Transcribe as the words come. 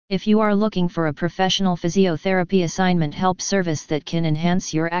If you are looking for a professional physiotherapy assignment help service that can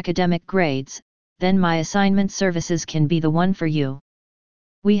enhance your academic grades, then my assignment services can be the one for you.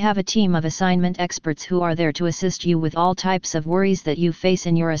 We have a team of assignment experts who are there to assist you with all types of worries that you face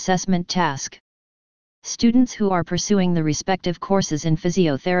in your assessment task. Students who are pursuing the respective courses in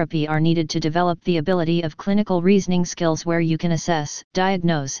physiotherapy are needed to develop the ability of clinical reasoning skills where you can assess,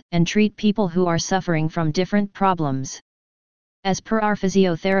 diagnose, and treat people who are suffering from different problems. As per our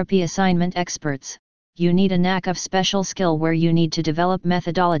physiotherapy assignment experts, you need a knack of special skill where you need to develop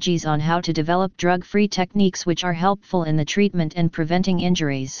methodologies on how to develop drug-free techniques which are helpful in the treatment and preventing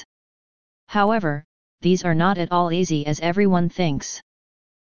injuries. However, these are not at all easy as everyone thinks.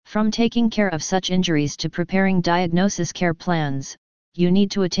 From taking care of such injuries to preparing diagnosis care plans, you need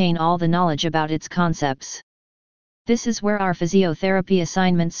to attain all the knowledge about its concepts. This is where our physiotherapy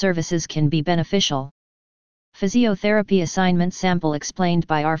assignment services can be beneficial. Physiotherapy assignment sample explained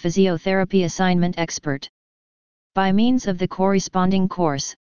by our physiotherapy assignment expert. By means of the corresponding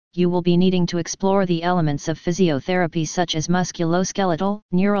course, you will be needing to explore the elements of physiotherapy such as musculoskeletal,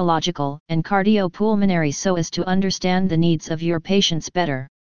 neurological, and cardiopulmonary so as to understand the needs of your patients better.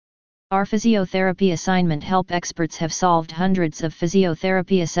 Our physiotherapy assignment help experts have solved hundreds of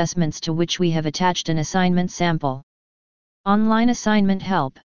physiotherapy assessments to which we have attached an assignment sample. Online assignment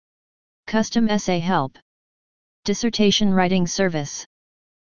help. Custom essay help. Dissertation writing service.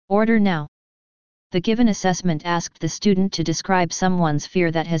 Order now. The given assessment asked the student to describe someone's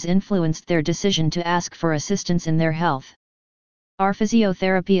fear that has influenced their decision to ask for assistance in their health. Our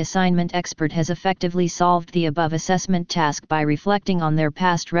physiotherapy assignment expert has effectively solved the above assessment task by reflecting on their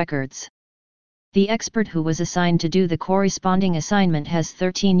past records. The expert who was assigned to do the corresponding assignment has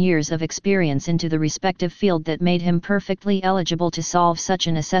 13 years of experience into the respective field that made him perfectly eligible to solve such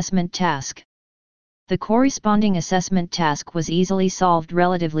an assessment task. The corresponding assessment task was easily solved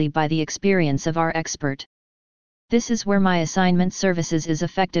relatively by the experience of our expert. This is where my assignment services is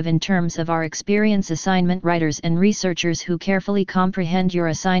effective in terms of our experience assignment writers and researchers who carefully comprehend your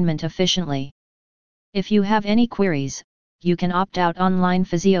assignment efficiently. If you have any queries, you can opt out online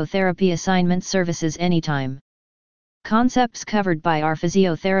physiotherapy assignment services anytime. Concepts covered by our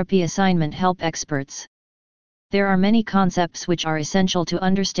physiotherapy assignment help experts. There are many concepts which are essential to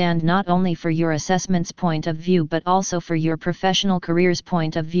understand not only for your assessment's point of view but also for your professional career's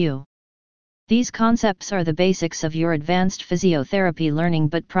point of view. These concepts are the basics of your advanced physiotherapy learning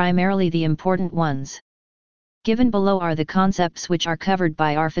but primarily the important ones. Given below are the concepts which are covered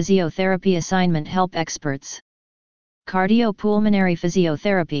by our physiotherapy assignment help experts. Cardiopulmonary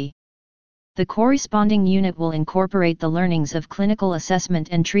physiotherapy. The corresponding unit will incorporate the learnings of clinical assessment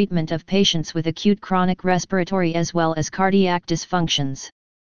and treatment of patients with acute chronic respiratory as well as cardiac dysfunctions.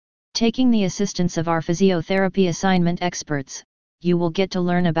 Taking the assistance of our physiotherapy assignment experts, you will get to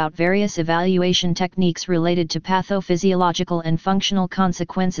learn about various evaluation techniques related to pathophysiological and functional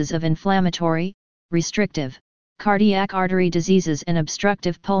consequences of inflammatory, restrictive, cardiac artery diseases and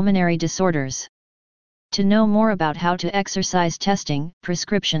obstructive pulmonary disorders. To know more about how to exercise testing,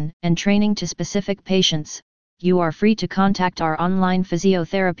 prescription, and training to specific patients, you are free to contact our online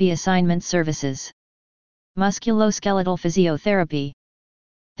physiotherapy assignment services. Musculoskeletal physiotherapy.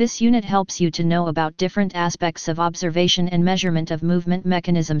 This unit helps you to know about different aspects of observation and measurement of movement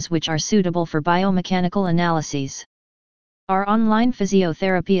mechanisms which are suitable for biomechanical analyses. Our online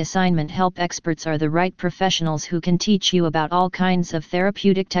physiotherapy assignment help experts are the right professionals who can teach you about all kinds of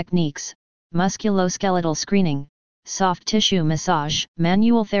therapeutic techniques, musculoskeletal screening, soft tissue massage,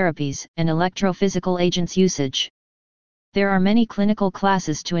 manual therapies, and electrophysical agents usage. There are many clinical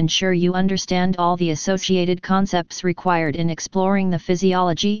classes to ensure you understand all the associated concepts required in exploring the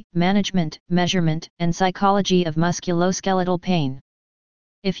physiology, management, measurement, and psychology of musculoskeletal pain.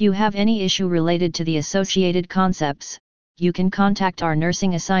 If you have any issue related to the associated concepts, you can contact our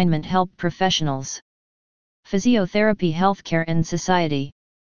nursing assignment help professionals. Physiotherapy Healthcare and Society.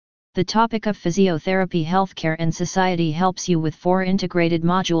 The topic of physiotherapy healthcare and society helps you with 4 integrated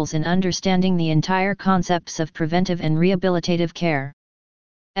modules in understanding the entire concepts of preventive and rehabilitative care.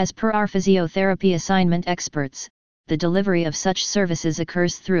 As per our physiotherapy assignment experts, the delivery of such services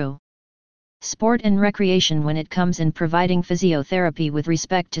occurs through sport and recreation. When it comes in providing physiotherapy with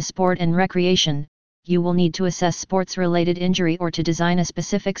respect to sport and recreation, you will need to assess sports-related injury or to design a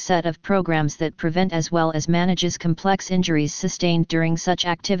specific set of programs that prevent as well as manages complex injuries sustained during such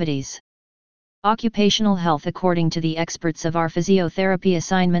activities. Occupational health. According to the experts of our physiotherapy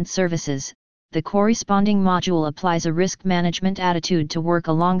assignment services, the corresponding module applies a risk management attitude to work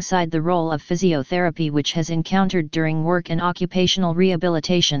alongside the role of physiotherapy which has encountered during work and occupational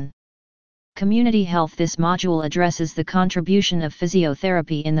rehabilitation. Community health. This module addresses the contribution of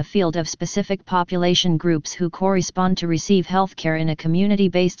physiotherapy in the field of specific population groups who correspond to receive healthcare in a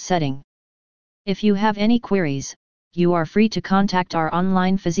community-based setting. If you have any queries, you are free to contact our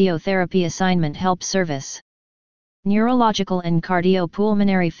online physiotherapy assignment help service. Neurological and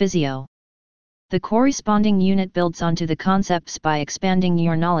cardiopulmonary physio. The corresponding unit builds onto the concepts by expanding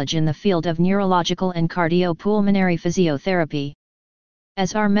your knowledge in the field of neurological and cardiopulmonary physiotherapy.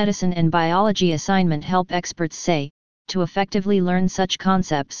 As our medicine and biology assignment help experts say, to effectively learn such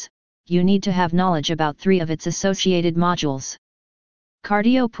concepts, you need to have knowledge about 3 of its associated modules.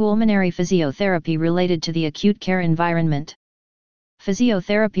 Cardiopulmonary physiotherapy related to the acute care environment.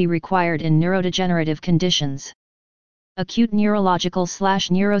 Physiotherapy required in neurodegenerative conditions. Acute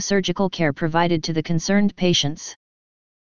neurological/neurosurgical care provided to the concerned patients.